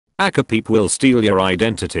Akapeep will steal your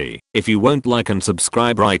identity if you won't like and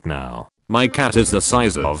subscribe right now. My cat is the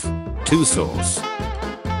size of 2 sauce.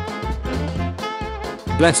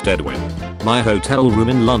 Blessed Edwin. My hotel room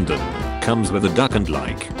in London comes with a duck and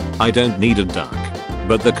like, I don't need a duck.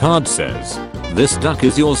 But the card says, this duck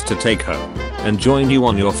is yours to take home and join you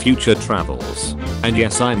on your future travels. And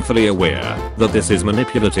yes, I'm fully aware that this is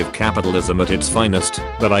manipulative capitalism at its finest,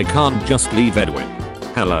 but I can't just leave Edwin.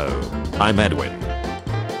 Hello, I'm Edwin.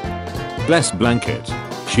 Blessed Blanket.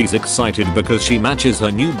 She's excited because she matches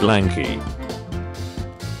her new blankie.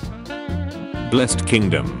 Blessed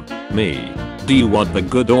Kingdom. Me. Do you want the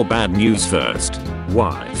good or bad news first?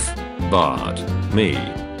 Wife. Bard. Me.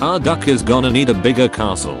 Our duck is gonna need a bigger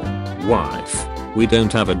castle. Wife. We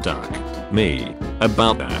don't have a duck. Me.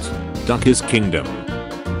 About that. Duck is kingdom.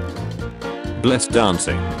 Blessed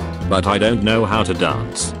Dancing. But I don't know how to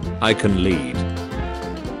dance. I can lead.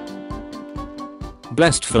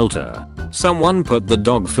 Blessed Filter. Someone put the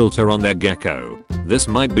dog filter on their gecko. This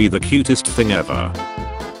might be the cutest thing ever.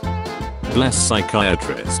 Blessed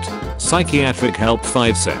Psychiatrist. Psychiatric help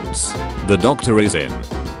 5 cents. The doctor is in.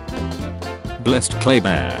 Blessed Clay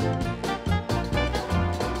Bear.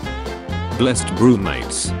 Blessed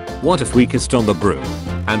Broommates. What if we kissed on the broom?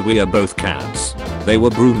 And we are both cats. They were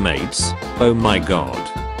broommates. Oh my god.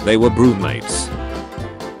 They were broommates.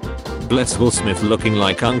 Bless Will Smith looking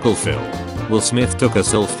like Uncle Phil. Will Smith took a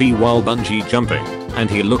selfie while bungee jumping, and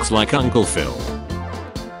he looks like Uncle Phil.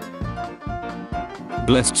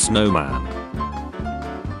 Blessed Snowman.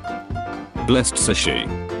 Blessed Sushi.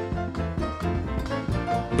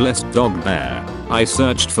 Blessed Dog Bear. I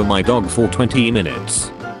searched for my dog for 20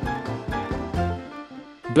 minutes.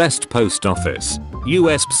 Blessed Post Office.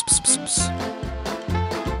 US.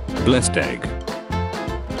 Blessed Egg.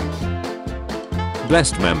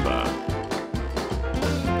 Blessed Member.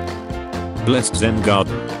 Blessed Zen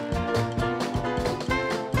Garden.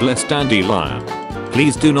 Blessed Dandelion.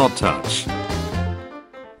 Please do not touch.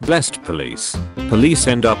 Blessed Police. Police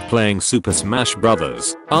end up playing Super Smash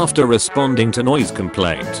Bros. After responding to noise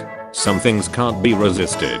complaint. Some things can't be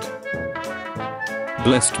resisted.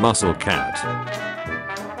 Blessed Muscle Cat.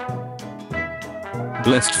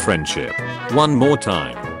 Blessed Friendship. One more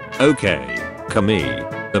time. Okay. Kami.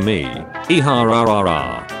 The me.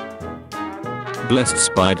 Iha. Blessed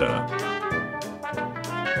Spider.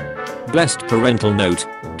 Blessed Parental Note.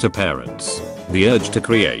 To parents. The urge to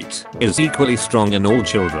create is equally strong in all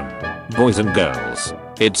children. Boys and girls.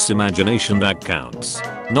 It's imagination that counts.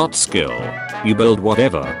 Not skill. You build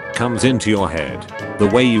whatever comes into your head. The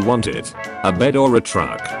way you want it. A bed or a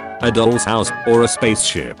truck. A doll's house or a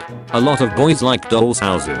spaceship. A lot of boys like doll's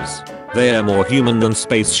houses. They are more human than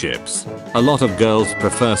spaceships. A lot of girls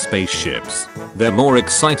prefer spaceships. They're more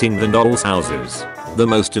exciting than doll's houses. The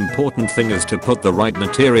most important thing is to put the right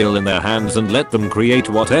material in their hands and let them create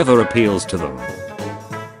whatever appeals to them.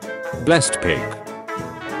 Blessed Pig.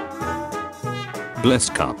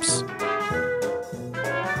 Blessed Cups.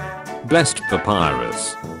 Blessed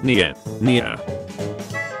Papyrus. Nia.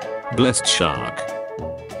 Blessed Shark.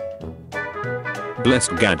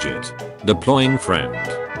 Blessed Gadget. Deploying friend.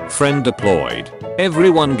 Friend deployed.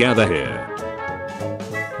 Everyone gather here.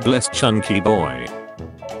 Blessed Chunky Boy.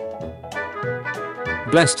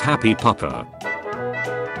 Blessed Happy Pupper.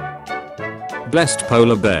 Blessed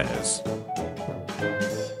Polar Bears.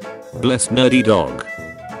 Blessed Nerdy Dog.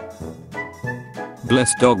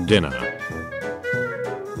 Blessed Dog Dinner.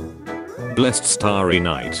 Blessed Starry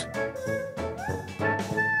Night.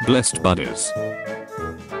 Blessed Buddies.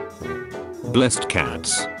 Blessed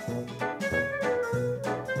Cats.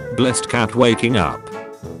 Blessed Cat Waking Up.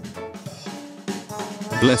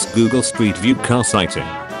 Blessed Google Street View car sighting.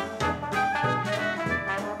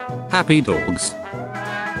 Happy Dogs.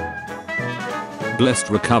 Blessed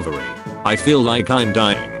Recovery. I feel like I'm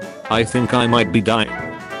dying. I think I might be dying.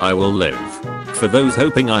 I will live. For those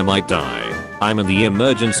hoping I might die, I'm in the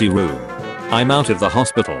emergency room. I'm out of the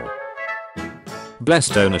hospital.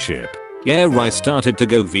 Blessed Ownership. Yeah, I started to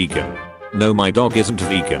go vegan. No, my dog isn't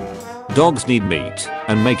vegan. Dogs need meat,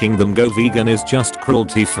 and making them go vegan is just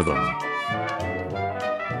cruelty for them.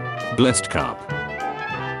 Blessed Cup.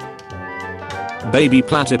 Baby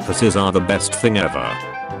platypuses are the best thing ever.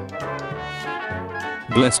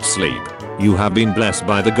 Blessed Sleep. You have been blessed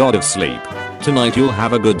by the god of sleep. Tonight you'll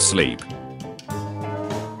have a good sleep.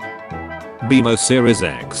 BMO Series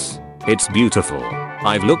X. It's beautiful.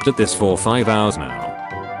 I've looked at this for 5 hours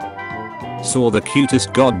now. Saw the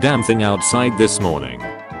cutest goddamn thing outside this morning.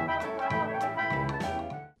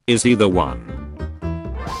 Is he the one?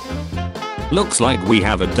 Looks like we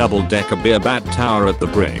have a double-decker beer bat tower at the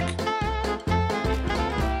Brig.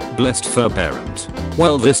 Blessed Fur Parent.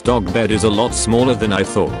 Well, this dog bed is a lot smaller than I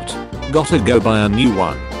thought. Gotta go buy a new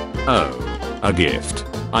one. Oh, a gift.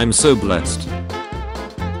 I'm so blessed.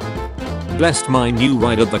 Blessed my new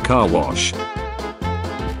ride at the car wash.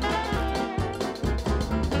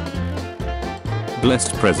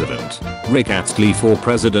 Blessed President Rick Astley for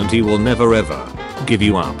president. He will never ever give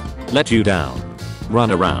you up, let you down, run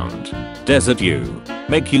around, desert you,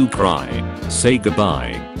 make you cry, say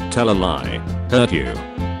goodbye, tell a lie, hurt you.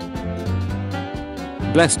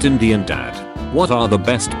 Blessed Indian dad. What are the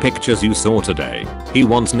best pictures you saw today? He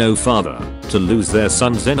wants no father to lose their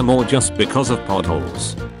sons anymore just because of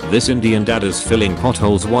potholes. This Indian dad is filling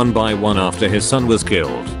potholes one by one after his son was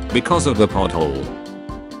killed because of the pothole.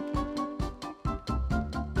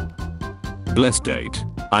 Blessed date.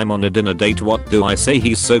 I'm on a dinner date. What do I say?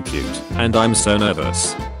 He's so cute and I'm so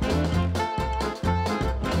nervous.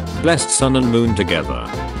 Blessed sun and moon together.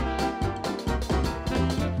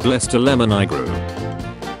 Blessed a lemon I grew.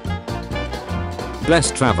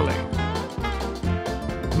 Blessed traveling.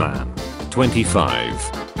 Man,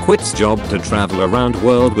 25, quits job to travel around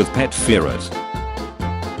world with pet ferret.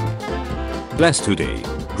 Blessed hoodie.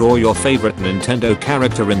 Draw your favorite Nintendo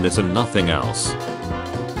character in this and nothing else.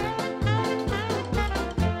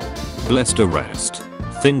 Blessed arrest.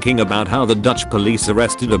 Thinking about how the Dutch police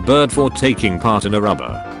arrested a bird for taking part in a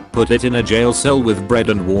rubber. Put it in a jail cell with bread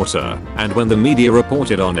and water, and when the media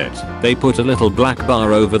reported on it, they put a little black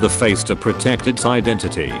bar over the face to protect its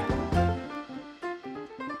identity.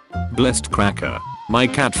 Blessed cracker. My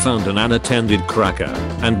cat found an unattended cracker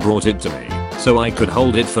and brought it to me so I could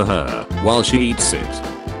hold it for her while she eats it.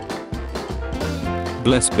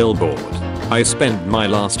 Blessed billboard. I spent my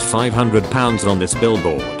last £500 on this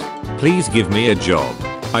billboard. Please give me a job.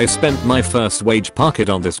 I spent my first wage pocket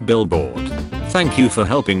on this billboard. Thank you for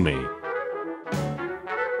helping me.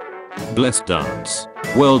 Blessed dance.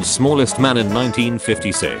 World's smallest man in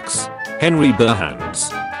 1956. Henry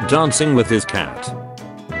Burhans. Dancing with his cat.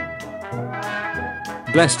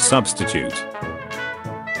 Blessed substitute.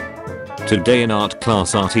 Today in art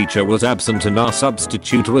class our teacher was absent and our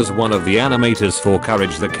substitute was one of the animators for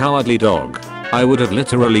Courage the Cowardly Dog. I would have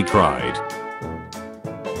literally cried.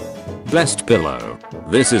 Blessed pillow.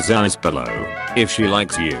 This is Zai's pillow. If she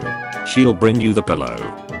likes you, she'll bring you the pillow.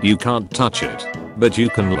 You can't touch it, but you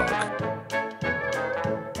can look.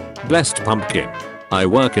 Blessed pumpkin. I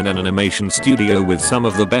work in an animation studio with some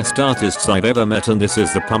of the best artists I've ever met, and this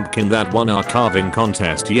is the pumpkin that won our carving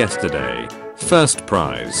contest yesterday. First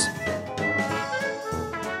prize.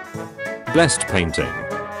 Blessed painting.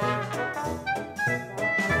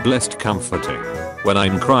 Blessed comforting. When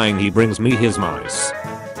I'm crying he brings me his mice.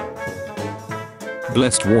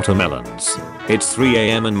 Blessed watermelons. It's 3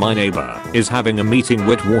 AM and my neighbor is having a meeting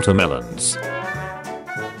with watermelons.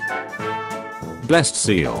 Blessed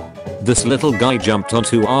seal. This little guy jumped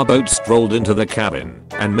onto our boat, strolled into the cabin,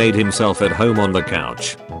 and made himself at home on the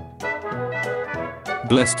couch.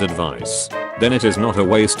 Blessed advice. Then it is not a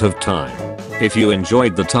waste of time if you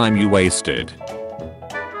enjoyed the time you wasted.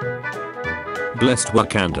 Blessed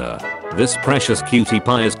Wakanda. This precious cutie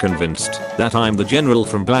pie is convinced that I'm the general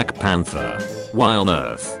from Black Panther. Why on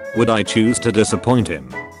earth would I choose to disappoint him?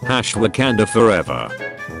 Wakanda forever.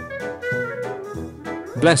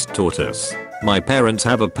 Blessed tortoise. My parents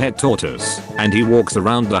have a pet tortoise and he walks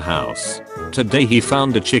around the house. Today he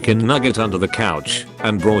found a chicken nugget under the couch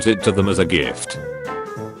and brought it to them as a gift.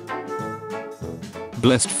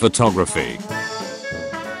 Blessed photography.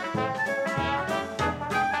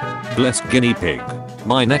 Blessed guinea pig.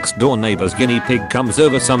 My next door neighbor's guinea pig comes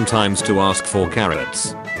over sometimes to ask for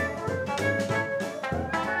carrots.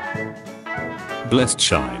 Blessed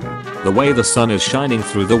shine. The way the sun is shining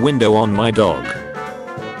through the window on my dog.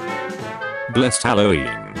 Blessed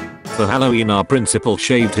Halloween. For Halloween our principal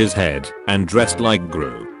shaved his head and dressed like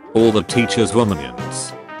Gru. All the teachers were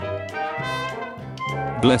minions.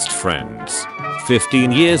 Blessed friends.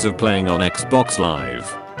 15 years of playing on Xbox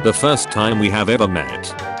Live. The first time we have ever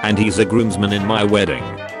met. And he's a groomsman in my wedding.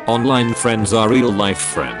 Online friends are real life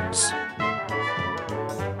friends.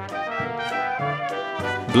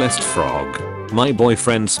 Blessed frog. My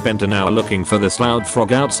boyfriend spent an hour looking for this loud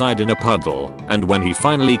frog outside in a puddle, and when he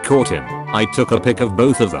finally caught him, I took a pic of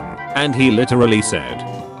both of them, and he literally said,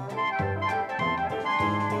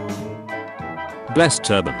 Blessed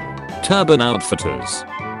turban. Turban outfitters.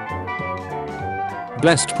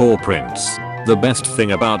 Blessed paw prints. The best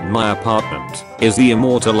thing about my apartment is the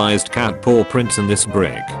immortalized cat paw prints in this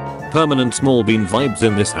brick. Permanent small bean vibes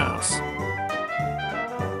in this house.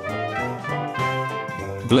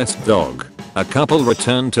 Blessed dog. A couple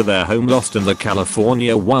returned to their home lost in the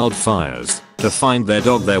California wildfires to find their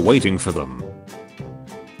dog there waiting for them.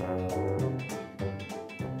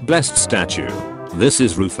 Blessed statue. This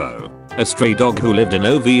is Rufo, a stray dog who lived in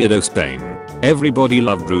Oviedo, Spain. Everybody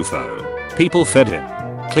loved Rufo. People fed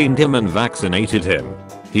him, cleaned him and vaccinated him.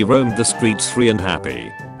 He roamed the streets free and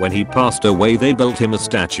happy. When he passed away they built him a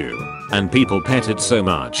statue, and people pet it so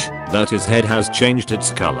much that his head has changed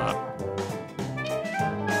its color.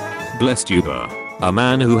 Blessed Uber. A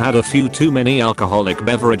man who had a few too many alcoholic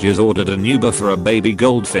beverages ordered an Uber for a baby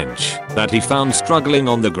goldfinch that he found struggling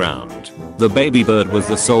on the ground. The baby bird was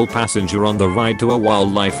the sole passenger on the ride to a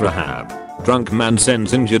wildlife rehab. Drunk man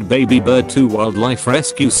sends injured baby bird to wildlife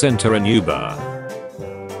rescue center in Uber.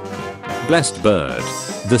 Blessed bird.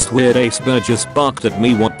 This weird ace bird just barked at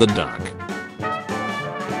me, what the duck.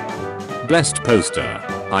 Blessed poster.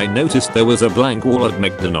 I noticed there was a blank wall at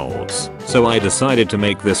McDonald's, so I decided to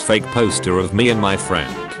make this fake poster of me and my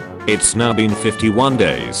friend. It's now been 51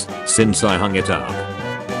 days since I hung it up.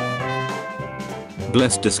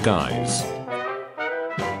 Blessed disguise.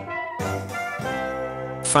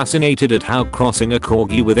 Fascinated at how crossing a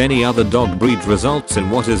corgi with any other dog breed results in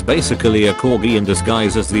what is basically a corgi in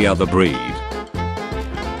disguise as the other breed.